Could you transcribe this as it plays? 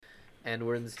and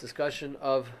we're in this discussion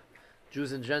of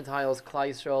Jews and Gentiles, Klal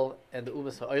Yisrael, and the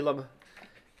Umas HaOlam.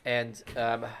 And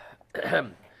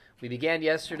we began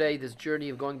yesterday this journey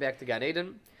of going back to Gan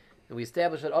Eden, and we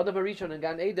established that Adam HaRishon in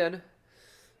Gan Eden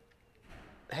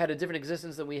had a different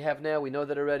existence than we have now. We know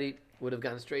that already. Would have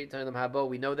gone straight to Olam Haba.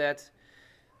 We know that,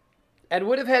 and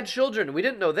would have had children. We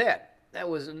didn't know that. That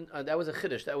was a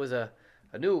chiddush. That was a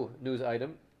new news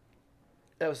item.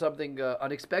 That was something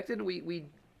unexpected. We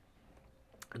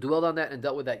dwelled on that and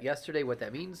dealt with that yesterday. What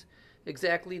that means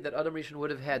exactly? That Adam Rishon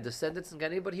would have had descendants in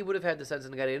Gan Eden, but he would have had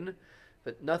descendants in Gan Eden,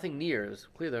 but nothing near. It was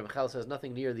clear that Michal says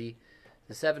nothing near the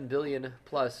 7 billion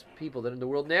plus people that are in the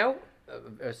world now.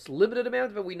 A limited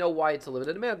amount, but we know why it's a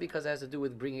limited amount, because it has to do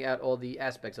with bringing out all the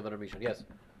aspects of Adam Rishon. Yes?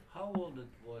 How old it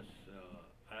was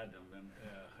Adam when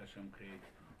Hashem created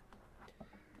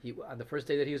him? On the first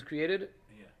day that he was created,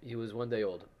 Yeah. he was 1 day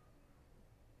old.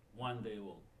 1 day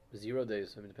old. 0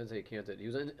 days. I mean, it depends how you count it. He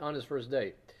was on his first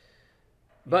day.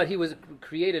 But he was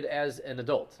created as an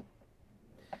adult.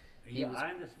 He was I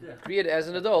understand. created as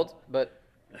an adult, but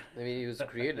I mean, he was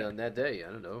created on that day.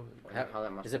 I don't know.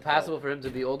 Is it possible for him to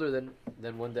be older than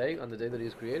 1 day on the day that he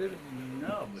was created?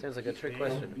 No. Sounds like a trick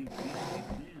question. Big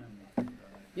man.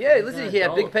 Yeah, listen, he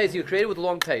had big payas. He was created with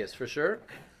long payas, for sure.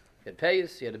 He had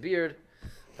payas, he had a beard,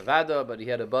 avada, but he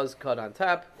had a buzz cut on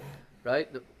top, right?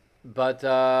 But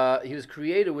he was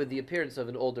created with the appearance of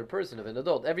an older person, of an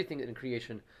adult. Everything in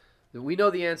creation, we know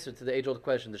the answer to the age-old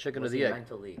question, the chicken or the egg. Was he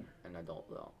mentally an adult,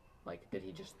 though? Like, did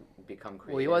he just become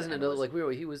creative? Well, he wasn't an adult like we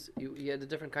were. He had a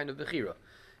different kind of bechira,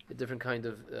 a different kind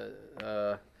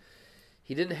of.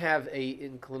 He didn't have a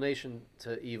inclination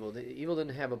to evil. The evil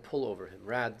didn't have a pull over him.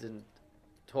 Rad didn't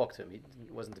talk to him. He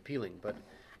wasn't appealing, but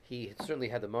he certainly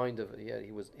had the mind of. Yeah,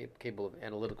 he was capable of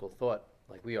analytical thought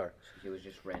like we are. So he was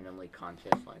just randomly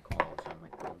conscious, like all the time,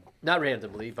 like boom. Not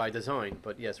randomly, by design,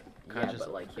 but yes, conscious. Yeah,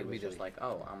 but like he was just like,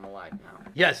 oh, I'm alive now.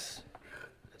 Yes,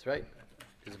 that's right.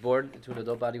 He was born into an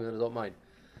adult body with an adult mind.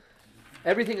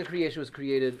 Everything in creation was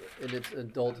created in its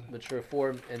adult, mature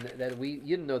form, and that you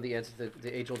didn't know the answer to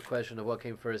the age-old question of what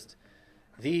came first,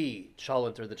 the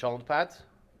cholent or the cholent pot?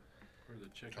 Or the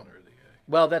chicken or the egg.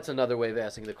 Well, that's another way of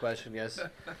asking the question, yes.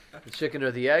 The chicken or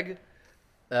the egg?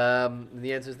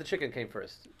 The answer is the chicken came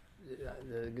first.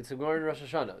 It's a Gemara in Rosh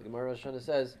Hashanah. The Gemara in Rosh Hashanah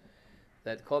says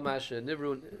that Kol Masha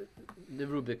Nivru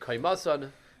B'Kaimasan,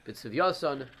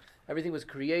 B'Tzivyasan, everything was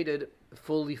created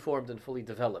fully formed and fully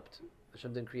developed.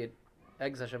 Hashem didn't create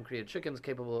eggs. Hashem created chickens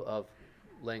capable of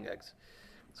laying eggs.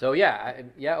 So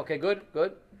okay, good.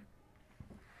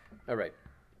 All right.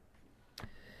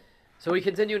 So we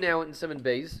continue now in 7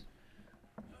 bays.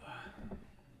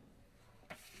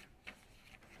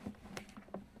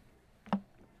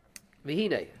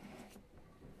 Vihine.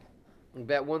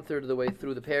 About 1/3 of the way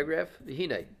through the paragraph.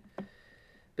 Vihine.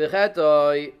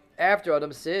 Bechatoi, after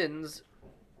Adam sins,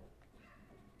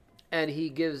 and he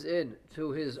gives in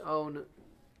to his own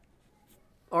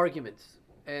arguments,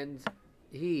 and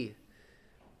he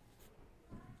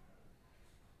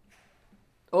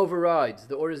overrides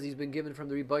the orders he's been given from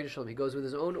the Rebbeinu Shalom. He goes with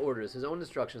his own orders, his own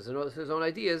instructions, his own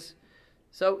ideas.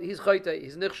 So he's chayte,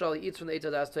 he's nichshal, he eats from the Eitz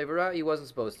Hadas Tevara, he wasn't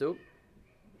supposed to.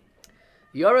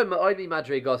 Yared ma'od mi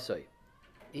madregosai.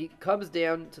 He comes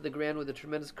down to the ground with a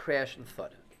tremendous crash and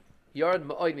thud. Yared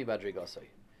ma'od mi madregosai.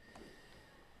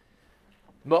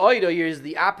 Ma'oida here is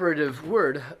the operative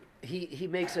word. He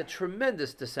makes a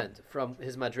tremendous descent from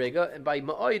his madrega, and by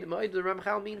ma'oid, the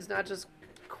Ramchal means not just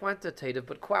quantitative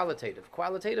but qualitative.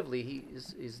 Qualitatively, he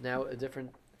is now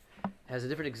has a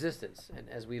different existence, and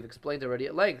as we've explained already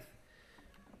at length,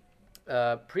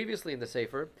 previously in the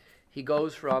Sefer, he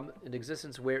goes from an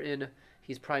existence wherein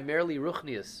he's primarily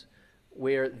ruchnius,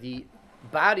 where the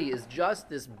body is just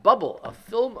this bubble, a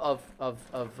film of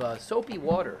soapy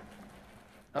water,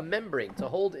 a membrane to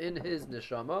hold in his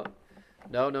neshama.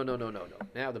 No.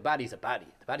 Now the body's a body.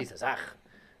 The body's a zach.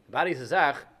 The body's a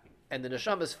zach, and the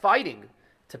neshama is fighting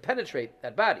to penetrate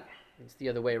that body. It's the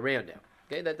other way around now.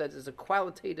 Okay, that is a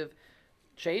qualitative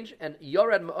change. And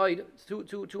yored ma'od,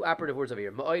 two operative words over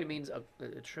here. Ma'od means a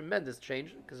tremendous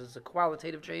change because it's a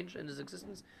qualitative change in his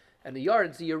existence, and the yared,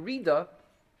 it's a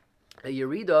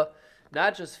yerida,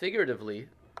 not just figuratively,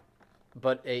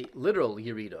 but a literal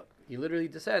yerida. He literally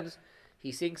descends.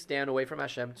 He sinks down away from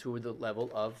Hashem to the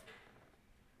level of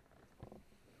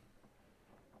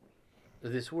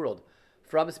this world,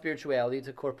 from spirituality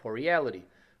to corporeality,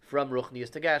 from ruchnius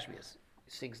to gashmius.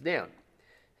 He sinks down.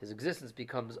 His existence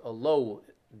becomes a low,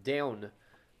 down,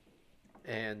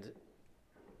 and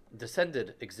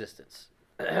descended existence.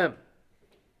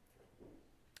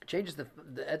 changes the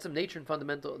etzem nature and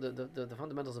the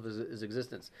fundamentals of his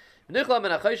existence.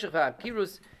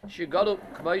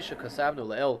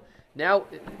 Now,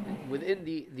 within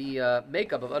the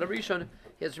makeup of Adam Rishon,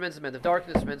 he has a tremendous amount of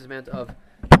darkness, a tremendous amount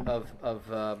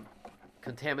of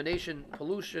contamination,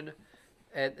 pollution,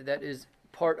 and that is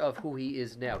part of who he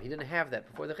is now. He didn't have that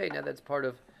before the Chay. Now that's part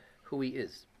of who he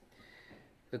is.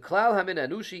 The klal hamin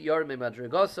anushi yar me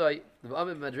madrigasai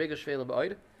v'amim madrigas shvelim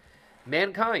ba'od.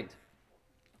 Mankind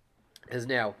has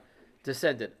now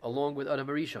descended along with Adam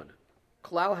Rishon.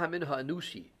 Klal hamin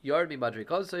ha'anushi yar me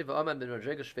madrigasai v'amim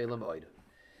madrigas shvelim ba'od.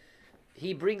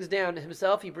 He brings down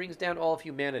himself. He brings down all of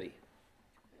humanity.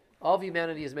 All of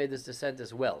humanity has made this descent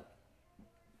as well.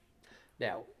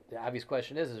 Now, the obvious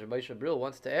question is Rav Moshe Brill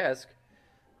wants to ask,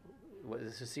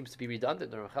 this seems to be redundant.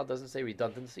 The Ramchal doesn't say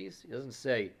redundancies. He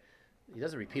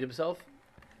doesn't repeat himself.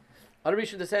 Adam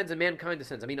Rishon descends and mankind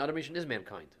descends. I mean, Adam Rishon is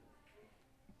mankind.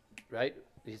 Right?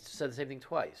 He said the same thing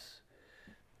twice.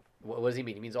 What does he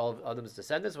mean? He means all of Adam's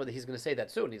descendants? Well, he's going to say that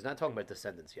soon. He's not talking about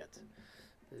descendants yet.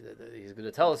 He's going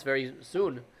to tell us very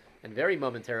soon and very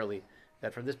momentarily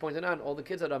that from this point on, all the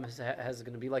kids Adam has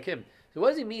going to be like him. So what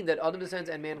does he mean that Adam descends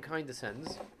and mankind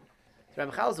descends? So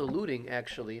Ramchal is alluding,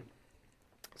 actually,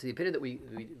 to the opinion that we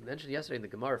mentioned yesterday in the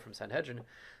Gemara from Sanhedrin,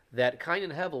 that Cain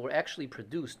and Hevel were actually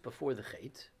produced before the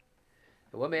Chet.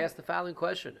 And one may ask the following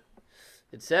question.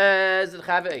 It says that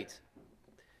Chava ate.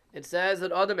 It says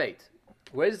that Adam ate.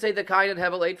 Where does it say that Cain and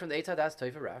Hevel ate from the Eitz Hadas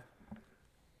Toiv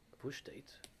Push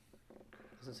ate.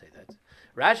 Doesn't say that.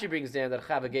 Rashi brings down that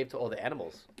Chava gave to all the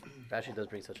animals. Rashi does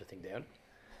bring such a thing down.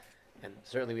 And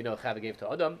certainly we know Chava gave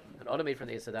to Adam, and Adam ate from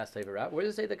the Eitz Hadas Toiv Where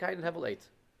does it say that Cain and Hevel ate?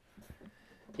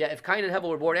 Yeah, if Cain and Hevel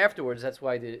were born afterwards, that's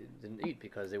why they didn't eat,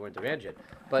 because they weren't around yet.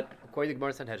 But according to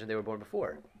Gemara Sanhedrin, they were born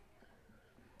before.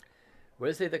 Where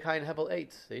does it say that Cain and Hevel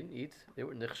ate? They didn't eat. They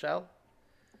were nichshal.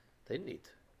 They didn't eat.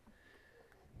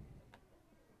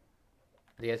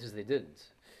 The answer is they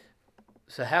didn't.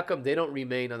 So how come they don't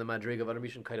remain on the madrig of Adam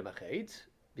Rishon Kaidem Acheit?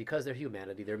 Because they're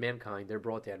humanity, they're mankind, they're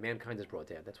brought down. Mankind is brought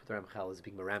down. That's what the Ramchal is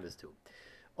being maramis to.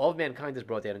 All of mankind is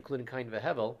brought down, including Cain and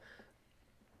Hevel.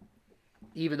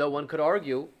 Even though one could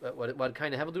argue, what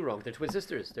Cain and Hevel do wrong? They're twin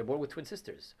sisters. They're born with twin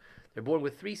sisters. They're born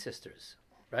with three sisters,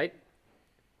 right?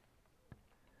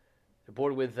 They're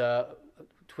born with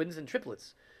twins and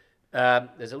triplets.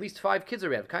 There's at least 5 kids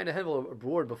around. Cain and Hevel are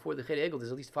born before the Chet Egel.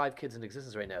 There's at least 5 kids in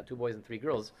existence right now, 2 boys and 3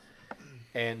 girls.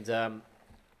 And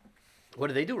what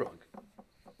did they do wrong?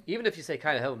 Even if you say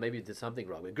Cain and Hevel maybe did something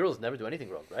wrong, but girls never do anything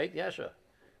wrong, right? Yeah, sure.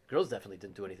 Girls definitely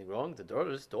didn't do anything wrong. The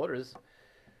daughters.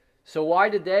 So why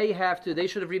did they have to? They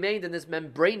should have remained in this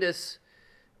membranous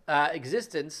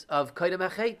existence of Kaidem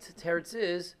Achet. Teretz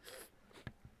is,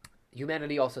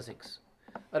 humanity also sinks.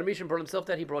 Adam Rishon brought himself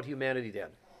down, he brought humanity down.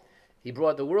 He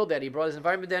brought the world down, he brought his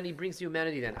environment down, he brings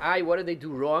humanity down. What did they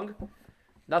do wrong?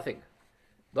 Nothing.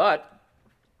 But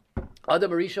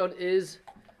Adam Rishon is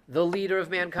the leader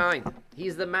of mankind.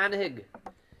 He's the manhig.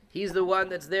 He's the one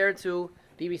that's there to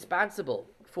be responsible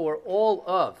for all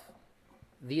of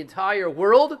the entire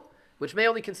world, which may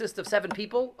only consist of 7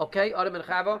 people, okay, Adam and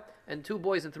Chava, and 2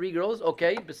 boys and 3 girls,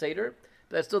 okay, Beseder,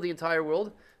 but that's still the entire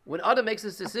world. When Adam makes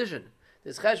this decision,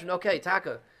 this cheshbon, okay,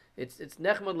 Taka, it's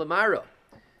Nechmad Lamara,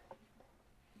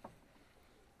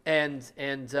 and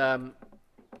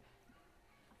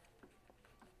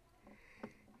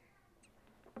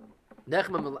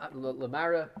Nechmad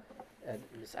Lamara, and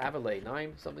Sava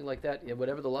Le'inaim, something like that, yeah,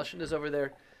 whatever the Lashon is over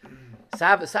there,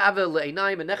 Sava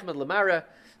Le'inaim and Nechmad Lamara.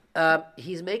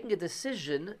 He's making a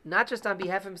decision, not just on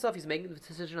behalf of himself, he's making a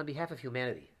decision on behalf of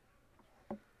humanity.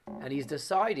 And he's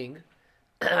deciding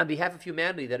on behalf of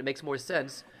humanity that it makes more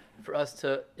sense for us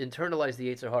to internalize the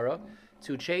Yetzer Hara,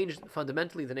 to change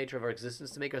fundamentally the nature of our existence,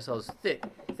 to make ourselves thick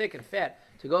and fat,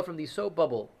 to go from these soap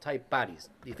bubble type bodies,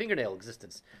 the fingernail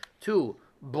existence, to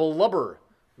blubber,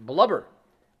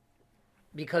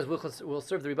 because we'll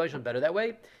serve the Rebbeinu better that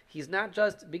way. He's not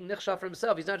just being nichshav for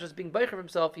himself. He's not just being beicher for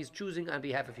himself. He's choosing on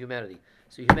behalf of humanity.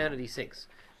 So humanity sinks.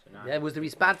 That was the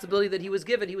responsibility that he was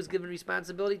given. He was given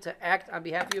responsibility to act on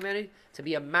behalf of humanity, to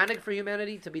be a manik for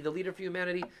humanity, to be the leader for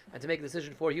humanity, and to make a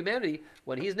decision for humanity.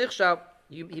 When he's nichshav,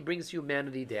 he brings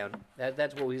humanity down.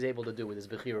 That's what he's able to do with his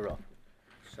bechira.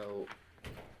 So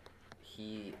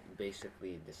he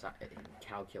basically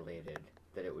calculated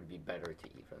that it would be better to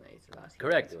eat from the Eitz Hadas.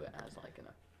 Correct. Do it as like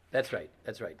That's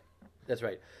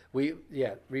right.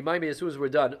 Remind me as soon as we're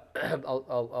done.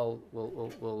 I'll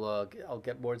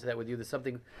get more into that with you. There's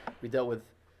something we dealt with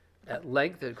at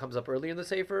length. It comes up earlier in the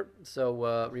Sefer.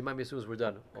 So remind me as soon as we're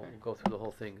done. We'll go through the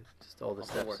whole thing, just all the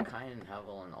steps. Were Cain and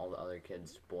Hevel and all the other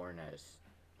kids born as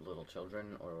little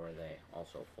children, or were they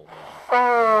also full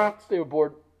grown? They were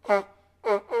born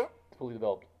fully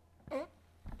developed.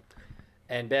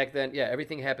 And back then,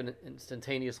 everything happened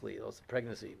instantaneously. Also,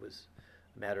 pregnancy was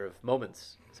a matter of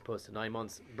moments as opposed to 9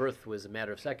 months. Birth was a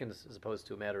matter of seconds as opposed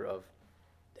to a matter of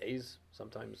days,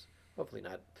 sometimes. Hopefully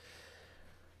not.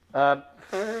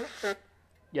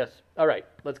 Yes. All right.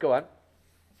 Let's go on.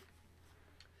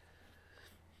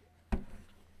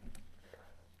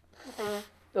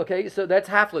 Okay, so that's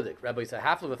Hafladik. Rabbi said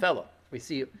half of a fellow. We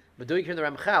see Meduik here in the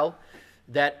Ramchal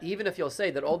that even if you'll say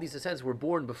that all these descendants were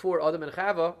born before Adam and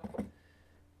Chava,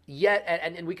 yet,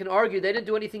 and we can argue they didn't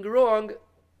do anything wrong,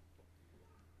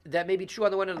 that may be true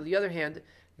on the one hand. On the other hand,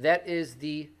 that is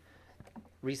the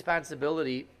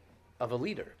responsibility of a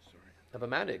leader, of a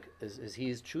manig, is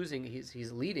he's choosing,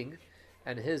 he's leading,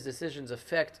 and his decisions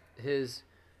affect his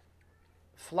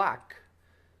flock,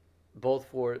 both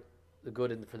for the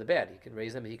good and for the bad. He can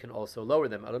raise them, he can also lower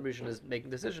them. Adam Rishon is making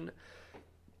a decision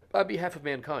on behalf of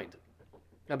mankind,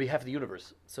 on behalf of the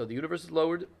universe. So the universe is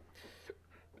lowered,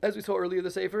 as we saw earlier in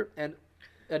the Sefer, and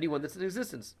anyone that's in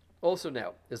existence also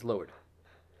now is lowered.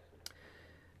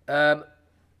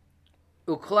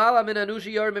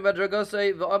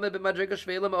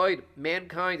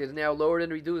 Mankind is now lowered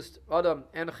and reduced. Adam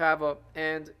and Chava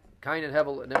and Cain and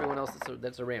Hevel and everyone else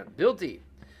that's around. Bilti.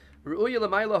 They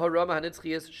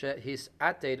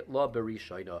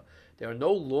are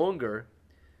no longer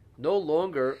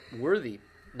worthy,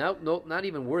 not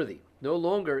even worthy, no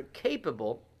longer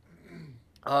capable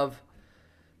of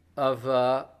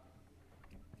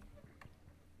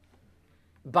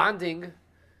bonding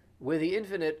with the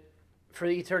infinite for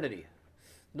eternity.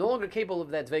 No longer capable of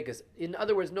that dvekas. In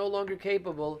other words, no longer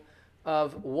capable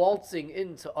of waltzing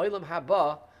into Olam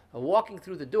Haba, walking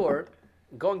through the door,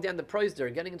 going down the Proisder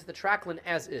and getting into the Traklin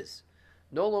as is.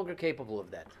 No longer capable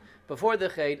of that. Before the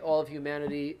Chet, all of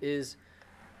humanity is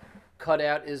cut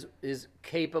out, is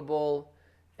capable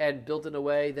and built in a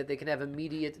way that they can have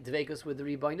immediate dvekus with the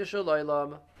Ribbono Shel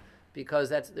Olam, because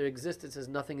that's their existence is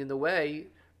nothing in the way.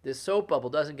 This soap bubble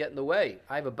doesn't get in the way.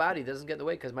 I have a body that doesn't get in the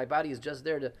way because my body is just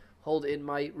there to hold in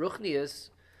my ruchnius,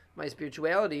 my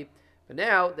spirituality. But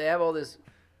now they have all this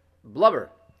blubber,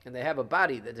 and they have a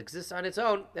body that exists on its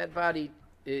own. That body,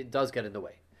 it does get in the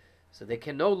way. So they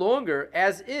can no longer,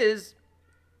 as is,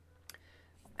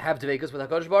 have dveikus with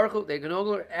HaKadosh Baruch Hu. They can no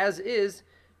longer, as is,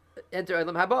 enter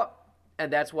Olam Haba.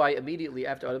 And that's why immediately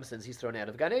after Adam sins, he's thrown out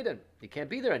of Gan Eden. He can't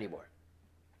be there anymore.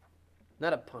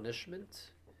 Not a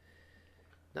punishment.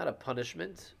 Not a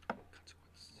punishment.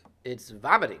 It's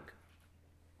vomiting.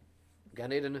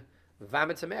 Gan Eden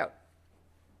vomits him out.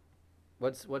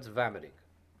 What's vomiting?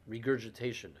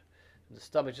 Regurgitation. And the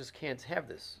stomach just can't have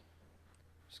this.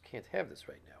 Just can't have this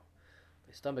right now.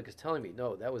 My stomach is telling me,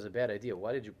 no, that was a bad idea.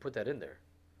 Why did you put that in there?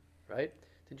 Right?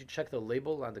 Didn't you check the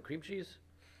label on the cream cheese?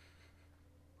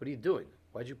 What are you doing?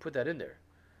 Why'd you put that in there?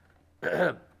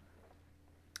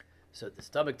 So the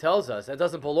stomach tells us that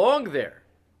doesn't belong there.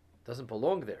 Doesn't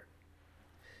belong there.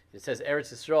 It says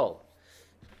Eretz Yisrael.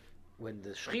 When the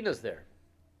Shechina's there,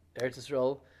 Eretz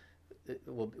Yisrael,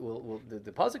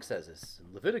 the pasuk says this.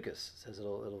 In Leviticus, it says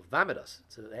it'll vomit us.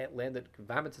 It's a land that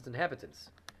vomits its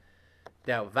inhabitants.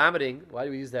 Now, vomiting. Why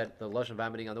do we use that? The lashon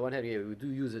vomiting. On the one hand, yeah, we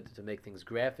do use it to make things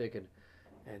graphic and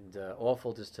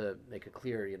awful, just to make it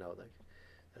clear.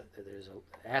 There's an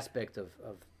aspect of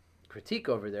critique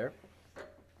over there,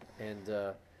 and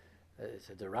it's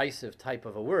a derisive type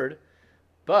of a word,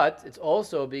 but it's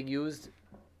also being used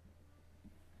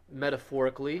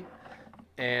metaphorically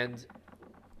and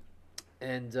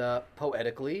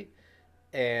poetically,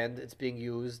 and it's being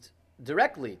used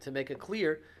directly to make it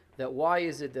clear that why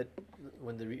is it that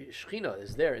when the Shechina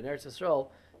is there in Eretz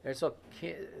Yisrael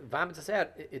vomits us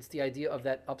out. It's the idea of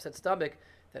that upset stomach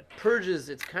that purges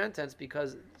its contents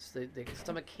because the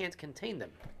stomach can't contain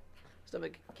them.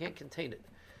 Stomach can't contain it.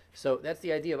 So that's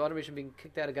the idea of Adam Rishon being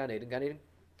kicked out of Gan Eden. Gan Eden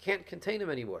can't contain him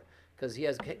anymore because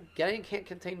Gan Eden can't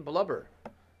contain blubber.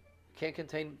 Can't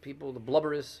contain people, the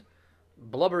blubberous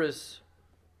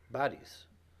bodies.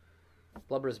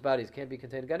 Blubberous bodies can't be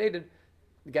contained in Gan Eden.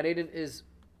 Gan Eden is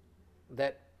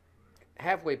that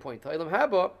halfway point. Olam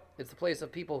Haba, it's the place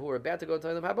of people who are about to go to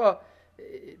Olam Haba.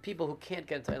 People who can't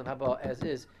get into Olam Haba as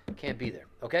is can't be there.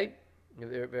 Okay?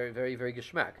 Very, very, very, very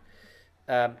geschmack.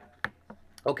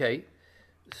 Okay.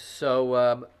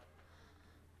 So,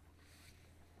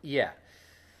 yeah.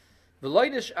 At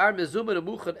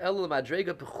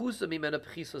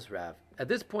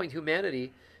this point,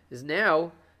 humanity is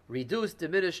now reduced,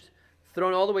 diminished,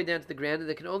 thrown all the way down to the ground, and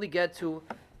they can only get to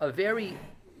a very,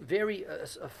 very a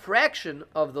fraction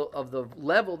of the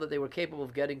level that they were capable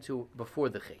of getting to before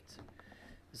the Chet.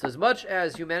 So as much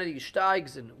as humanity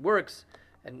steigs and works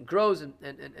and grows and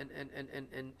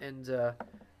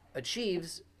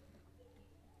achieves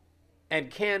and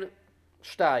can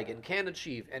steig and can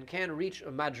achieve and can reach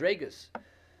a madregas.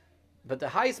 But the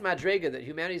highest madrega that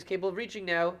humanity is capable of reaching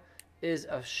now is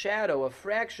a shadow, a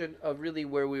fraction of really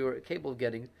where we were capable of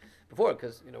getting before.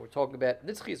 Because we're talking about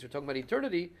nitzchis, we're talking about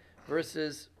eternity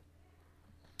versus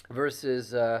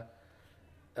a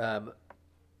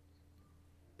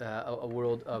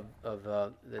world of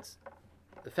that's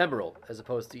ephemeral as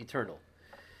opposed to eternal.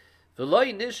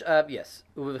 Yes.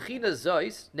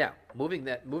 Now, moving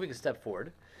a step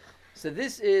forward. So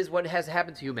this is what has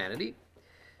happened to humanity.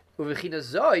 In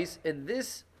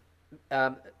this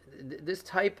this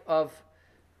type of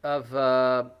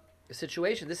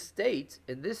situation, this state,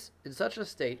 in such a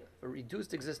state, a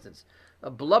reduced existence, a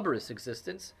blubberous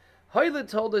existence, Hoylid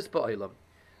Toldos Ba'olam.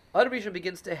 Adam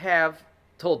begins to have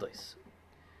Toldos.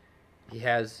 He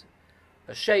has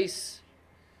a sheis,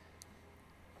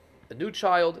 a new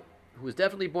child who is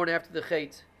definitely born after the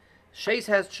Chet. Sheis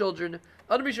has children.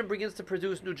 Adam begins to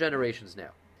produce new generations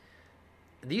now.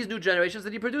 These new generations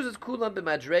that he produces, kulam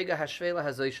b'madrega hashvela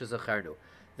hazoisha zacharnu.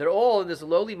 They're all in this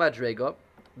lowly madrega.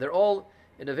 They're all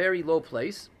in a very low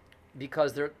place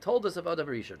because they're told us of Adam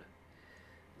Rishon.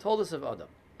 Told us of Adam.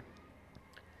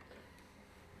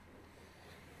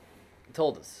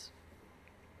 Told us.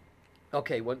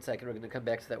 Okay, 1 second. We're going to come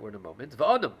back to that word in a moment.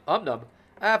 V'anam, amnam,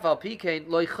 afal pikein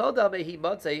loichoda mehi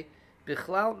matzei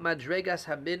bichlal madregas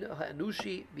hamin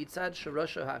ha'anushi mitzad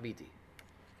sharasha ha'amiti.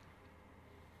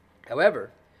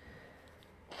 However,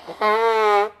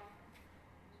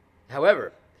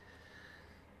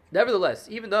 nevertheless,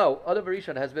 even though Adam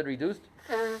Rishon has been reduced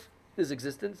his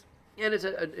existence, and it's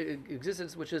an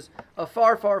existence which is a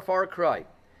far, far, far cry,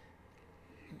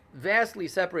 vastly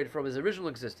separated from his original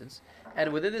existence,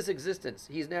 and within this existence,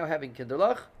 he's now having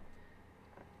kinderlach.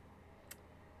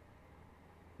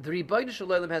 The Rebbeinu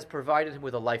Shalom has provided him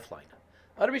with a lifeline.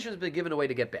 Adam Rishon has been given a way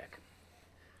to get back.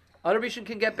 Adam Rishon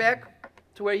can get back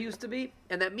to where he used to be,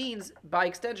 and that means, by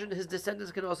extension, his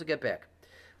descendants can also get back.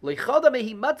 Says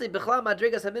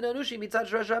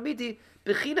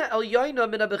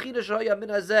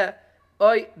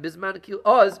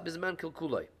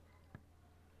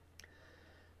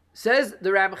the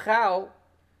Ramchal,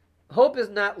 hope is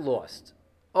not lost.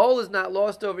 All is not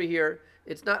lost over here.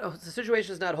 The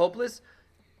situation is not hopeless.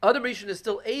 Adam Rishon is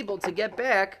still able to get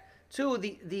back to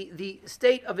the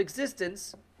state of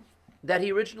existence that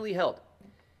he originally held.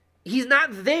 He's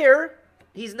not there,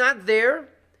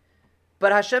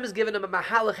 but Hashem has given him a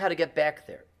mahalach how to get back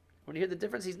there. When you hear the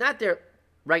difference, he's not there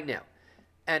right now.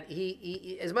 And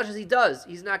he as much as he does,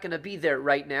 he's not going to be there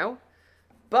right now,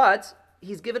 but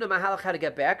he's given him a mahalach how to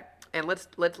get back. And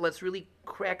let's really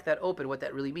crack that open, what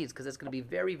that really means, because that's going to be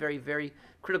very, very, very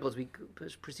critical as we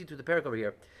proceed through the parak over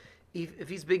here. If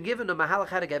he's been given a mahalach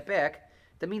how to get back,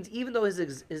 that means even though his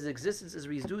existence is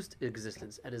reduced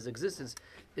existence, and his existence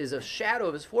is a shadow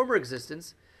of his former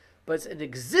existence, but it's an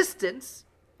existence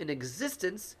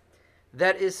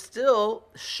that is still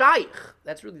shaykh.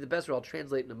 That's really the best word. I'll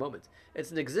translate in a moment.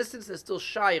 It's an existence that's still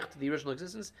shaykh to the original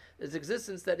existence. It's an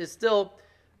existence that is still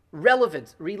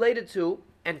relevant, related to,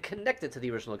 and connected to the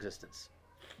original existence.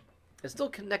 It's still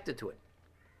connected to it.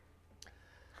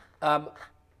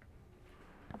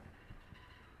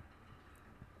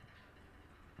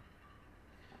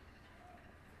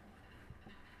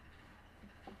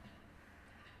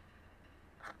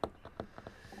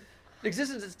 The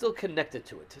existence is still connected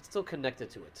to it.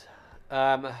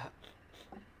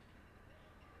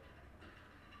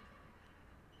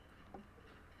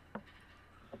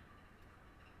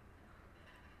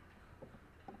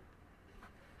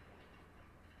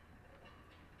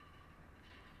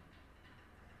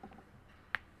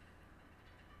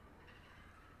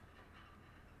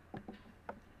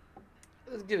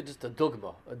 Let's give it just a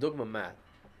dogma math,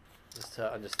 just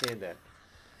to understand that.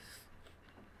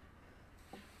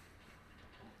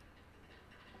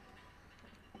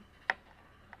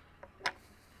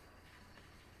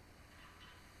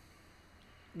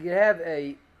 You have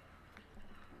a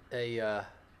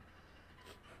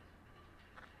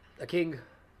king,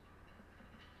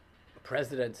 a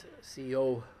president,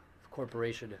 CEO of a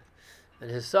corporation,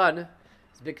 and his son is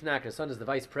a big knack. His son is the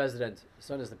vice president. His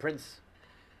son is the prince.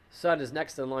 His son is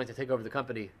next in line to take over the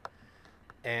company,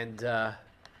 and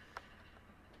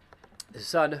his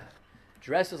son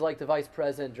dresses like the vice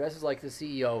president, dresses like the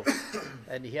CEO,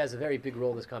 and he has a very big role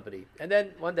in this company. And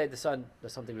then one day the son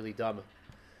does something really dumb.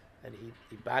 And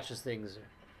he batches things,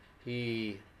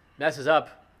 he messes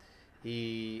up,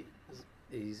 he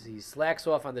slacks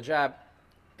off on the job,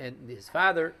 and his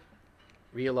father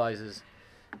realizes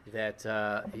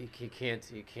that he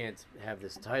can't have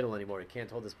this title anymore. He can't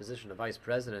hold this position of vice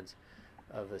president,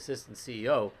 of assistant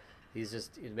CEO. He's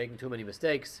just making too many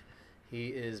mistakes. He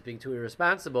is being too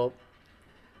irresponsible.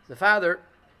 The father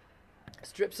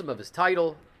strips him of his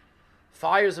title,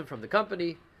 fires him from the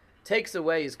company, takes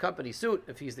away his company suit.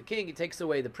 If he's the king, he takes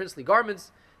away the princely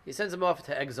garments. He sends him off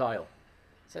to exile.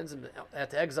 Sends him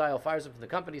to exile, fires him from the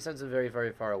company, sends him very,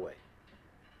 very far away.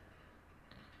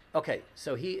 Okay,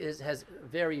 so he has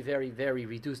very, very, very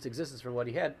reduced existence from what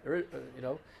he had.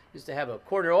 Used to have a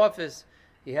corner office.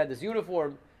 He had this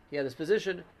uniform. He had this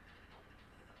position.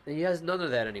 And he has none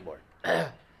of that anymore.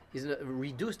 He's in a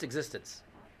reduced existence.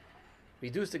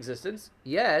 Reduced existence,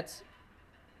 yet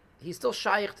he's still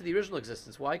shaykh to the original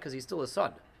existence. Why? Because he's still a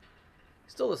son.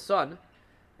 He's still a son.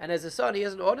 And as a son, he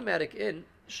has an automatic in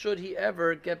should he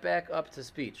ever get back up to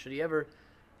speed. Should he ever,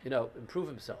 improve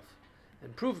himself.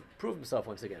 And prove himself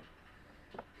once again.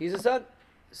 He's a son,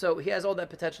 so he has all that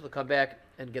potential to come back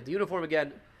and get the uniform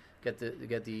again, get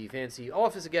the fancy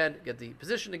office again, get the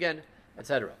position again,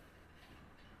 etc.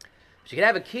 She can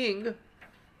have a king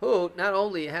who not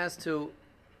only has to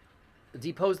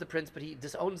depose the prince, but he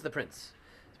disowns the prince.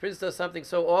 The prince does something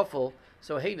so awful,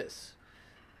 so heinous,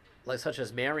 such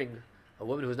as marrying a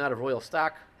woman who's not of royal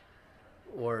stock,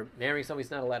 or marrying somebody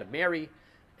he's not allowed to marry,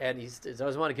 and he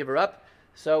doesn't want to give her up.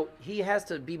 So he has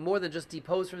to be more than just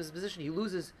deposed from his position. He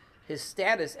loses his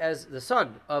status as the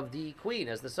son of the queen,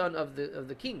 as the son of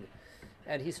the king,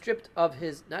 and he's stripped of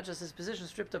his, not just his position,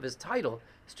 stripped of his title,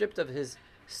 stripped of his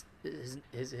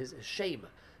shame,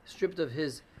 stripped of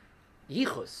his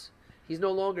yichus. He's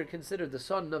no longer considered the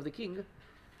son of the king.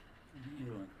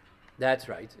 That's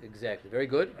right, exactly. Very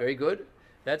good, very good.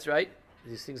 That's right.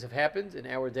 These things have happened in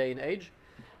our day and age.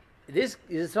 This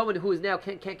is someone who is now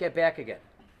can't get back again.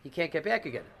 He can't get back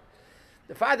again.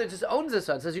 The father just owns the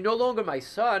son, says, "You're no longer my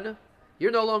son.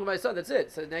 You're no longer my son. That's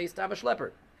it." So now he's Tamash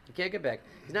leper. He can't get back.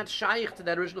 He's not shaykh to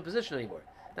that original position anymore.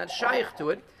 Not shaykh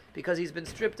to it because he's been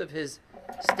stripped of his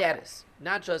status,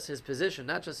 not just his position,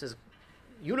 not just his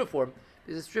uniform.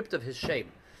 He's stripped of his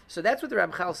shame. So that's what the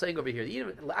Ramchal is saying over here.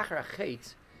 Even l'achar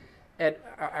hachet, and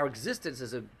our existence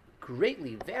is a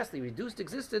greatly, vastly reduced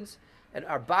existence, and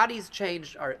our bodies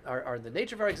changed. Our the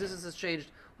nature of our existence has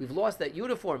changed. We've lost that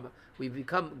uniform. We've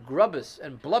become grubbous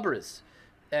and blubberous,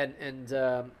 and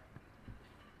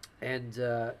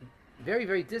very,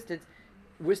 very distant.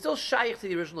 We're still shaykh to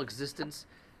the original existence,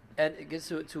 and it gets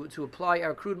to apply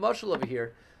our crude mashal over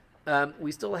here.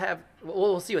 We still have.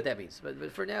 We'll see what that means.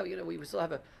 But for now, we still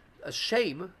have a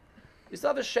shame. We still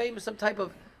have a shame, some type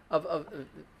of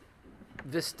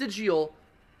vestigial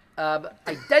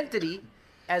identity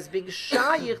as being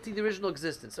shaykh to the original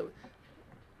existence. So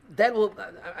that will.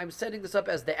 I'm setting this up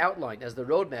as the outline, as the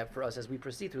roadmap for us as we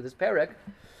proceed through this parak.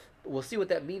 We'll see what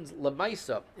that means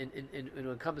lamaisa in when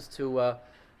it comes to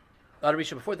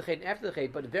Adomisha before the chet and after the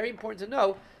chet. But very important to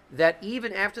know that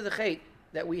even after the chet,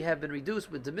 that we have been reduced,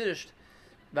 been diminished.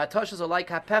 Vatashas are like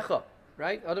hapecha,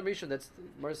 right? Adomisha, that's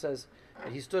Mar says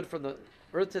that he stood from the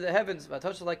earth to the heavens.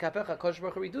 Vatashas are like hapecha. Kosh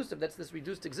Baruch Hu reduced him. That's this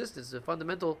reduced existence, a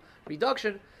fundamental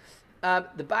reduction.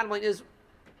 The bottom line is,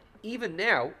 even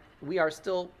now we are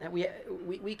still we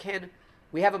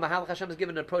have a Mahalach Hashem has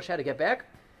given an approach how to get back,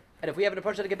 and if we have an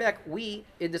approach how to get back, we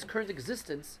in this current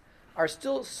existence are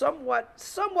still somewhat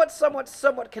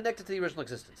connected to the original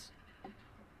existence.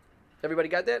 Everybody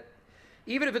got that?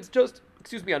 Even if it's just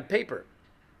on paper,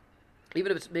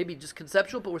 even if it's maybe just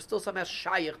conceptual, but we're still somehow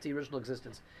shaykh to the original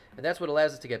existence, and that's what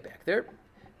allows us to get back there.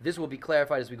 This will be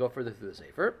clarified as we go further through the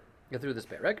sefer, through this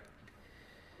parak.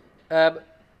 Avol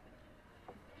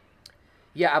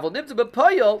nimtza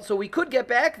b'payil, so we could get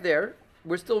back there.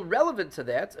 We're still relevant to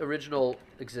that original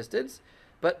existence,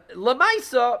 but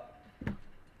lamaisa,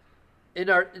 in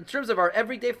terms of our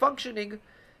everyday functioning,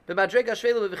 b'madrega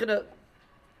shvela b'v'china.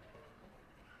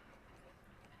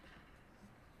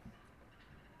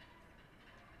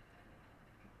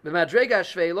 We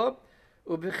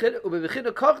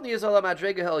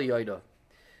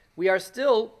are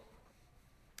still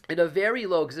in a very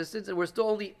low existence, and we're still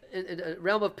only in a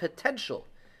realm of potential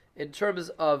in terms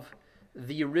of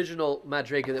the original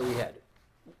madrega that we had.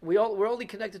 We're only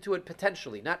connected to it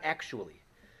potentially, not actually,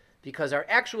 because our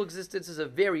actual existence is a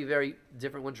very, very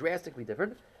different one, drastically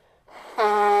different.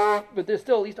 But there's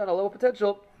still, at least on a level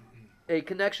potential, a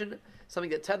connection,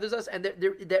 something that tethers us, and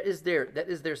that is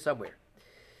there somewhere.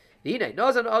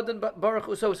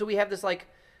 So we have this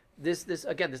this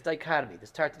again, this dichotomy, this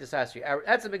tarti desasri. Our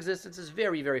etzem existence is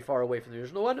very, very far away from the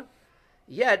original one.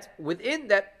 Yet within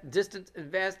that distant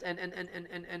and vast and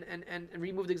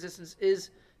removed existence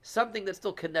is something that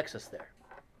still connects us there.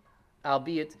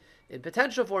 albeit in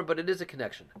potential form, but it is a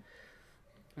connection.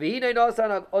 V'hinei nasan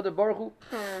ha'odem baruch hu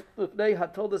l'fnei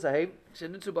hatoldas hahem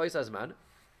shenitzu b'os hazman.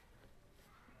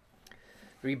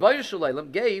 The Rebbeinu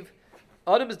Shalom gave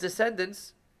Adam's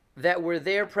descendants that were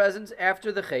there present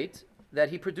after the Chet, that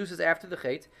he produces after the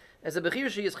Chet, as a bechir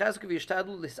she is chazku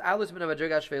v'yishtadlu l's'alus min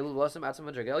ha'madrega ha'shvelu l'osam atzam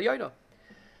madrega el yoino.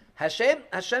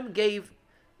 Hashem gave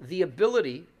the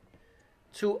ability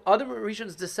to Adam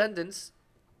Rishon's descendants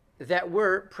that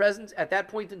were present at that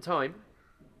point in time.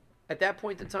 At that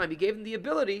point in time, he gave them the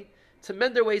ability to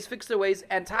mend their ways, fix their ways,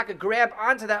 and taka grab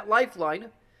onto that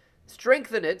lifeline,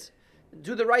 strengthen it,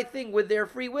 do the right thing with their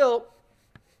free will,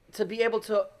 to be able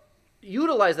to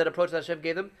utilize that approach that Hashem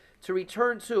gave them to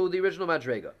return to the original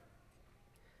Madrega.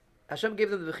 Hashem gave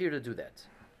them the bechir to do that.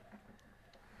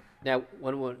 Now,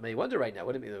 one may wonder right now,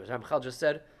 what did Ramchal just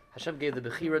said? Hashem gave the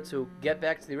bechira to get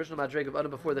back to the original Madrega of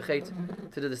Adam before the Chet,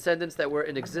 to the descendants that were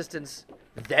in existence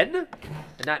then,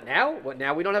 and not now. What,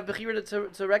 now we don't have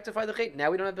bechira to rectify the Chet?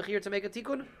 Now we don't have bechira to make a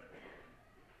tikkun?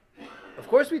 Of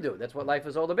course we do. That's what life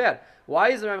is all about.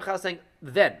 Why is the Ramchal saying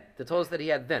then? To tell us that he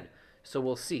had then. So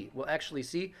we'll see. We'll actually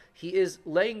see. He is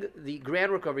laying the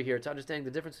groundwork over here to understanding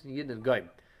the difference between Yin and Goyim.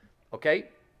 Okay?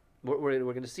 We're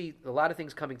going to see a lot of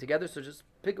things coming together. So just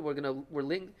pick.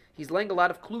 He's laying a lot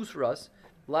of clues for us.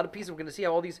 A lot of pieces. We're going to see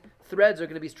how all these threads are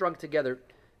going to be strung together.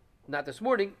 Not this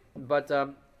morning, but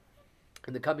in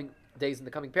the coming days, in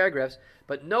the coming paragraphs.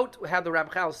 But note how the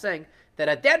Ramchal is saying that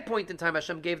at that point in time,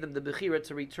 Hashem gave them the bechira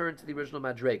to return to the original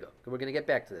Madrega. We're going to get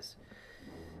back to this.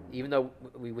 Even though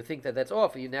we would think that that's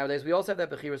off. Nowadays, we also have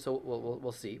that bechira, so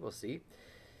we'll see. We'll see.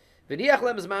 V'niach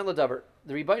lem zman l'davar.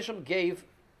 The Rebbeinu Shalom gave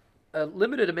a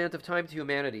limited amount of time to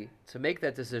humanity to make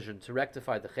that decision to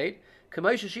rectify the Chet.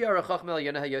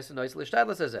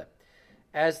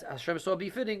 As Hashem saw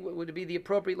befitting, would be the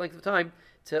appropriate length of time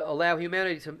to allow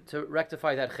humanity to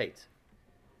rectify that Chet.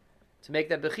 To make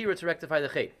that bechira to rectify the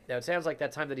Chet. Now it sounds like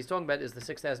that time that he's talking about is the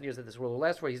 6,000 years that this world will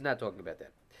last for. He's not talking about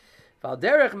that.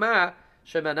 Derech ma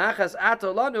shemanachas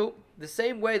ato lanu, the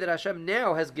same way that Hashem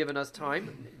now has given us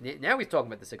time. Now he's talking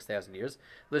about the 6,000 years.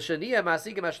 L'shaniya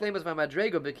masigim hashlemas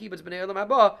v'madrego b'kibbutz b'nei olam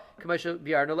haba k'mashu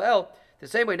bi'arnu la'el. The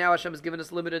same way now Hashem has given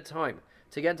us limited time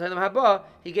to get into Olam haba.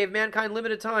 He gave mankind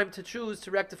limited time to choose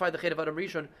to rectify the Chet of Adam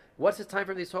Rishon. What's his time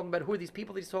frame that he's talking about? Who are these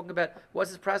people that he's talking about?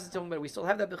 What's his process talking about? We still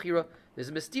have that bechira. There's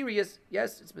a mysterious.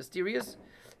 Yes, it's mysterious.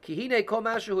 Kihine kol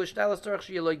mashu hishtalas torach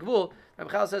sheyeloi gvul.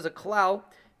 Ramchal says a klal.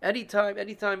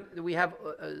 Anytime we have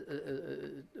a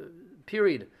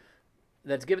period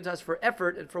that's given to us for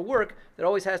effort and for work, that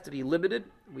always has to be limited.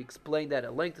 We explained that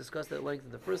at length, discussed that at length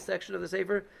in the first section of the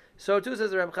Sefer. So too says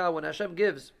the Ramchal, when Hashem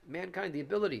gives mankind the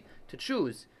ability to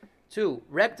choose to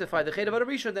rectify the Chet of Adam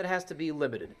Rishon, that has to be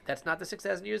limited. That's not the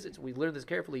 6,000 years. We learned this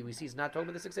carefully. We see he's not talking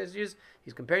about the 6,000 years.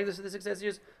 He's comparing this to the 6,000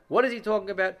 years. What is he talking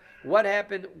about? What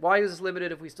happened? Why is this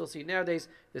limited if we still see it nowadays?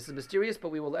 This is mysterious, but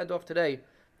we will end off today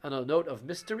on a note of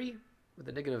mystery, with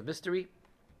the negative of mystery,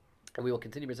 and we will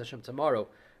continue B'ez Hashem tomorrow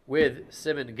with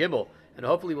Siman Gimel, and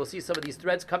hopefully we'll see some of these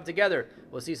threads come together.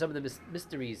 We'll see some of the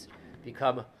mysteries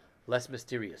become less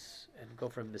mysterious, and go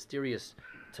from mysterious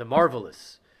to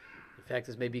marvelous. In fact,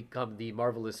 this may become the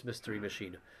marvelous mystery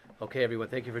machine. Okay, everyone,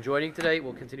 thank you for joining today.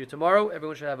 We'll continue tomorrow.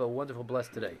 Everyone should have a wonderful,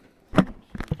 blessed day.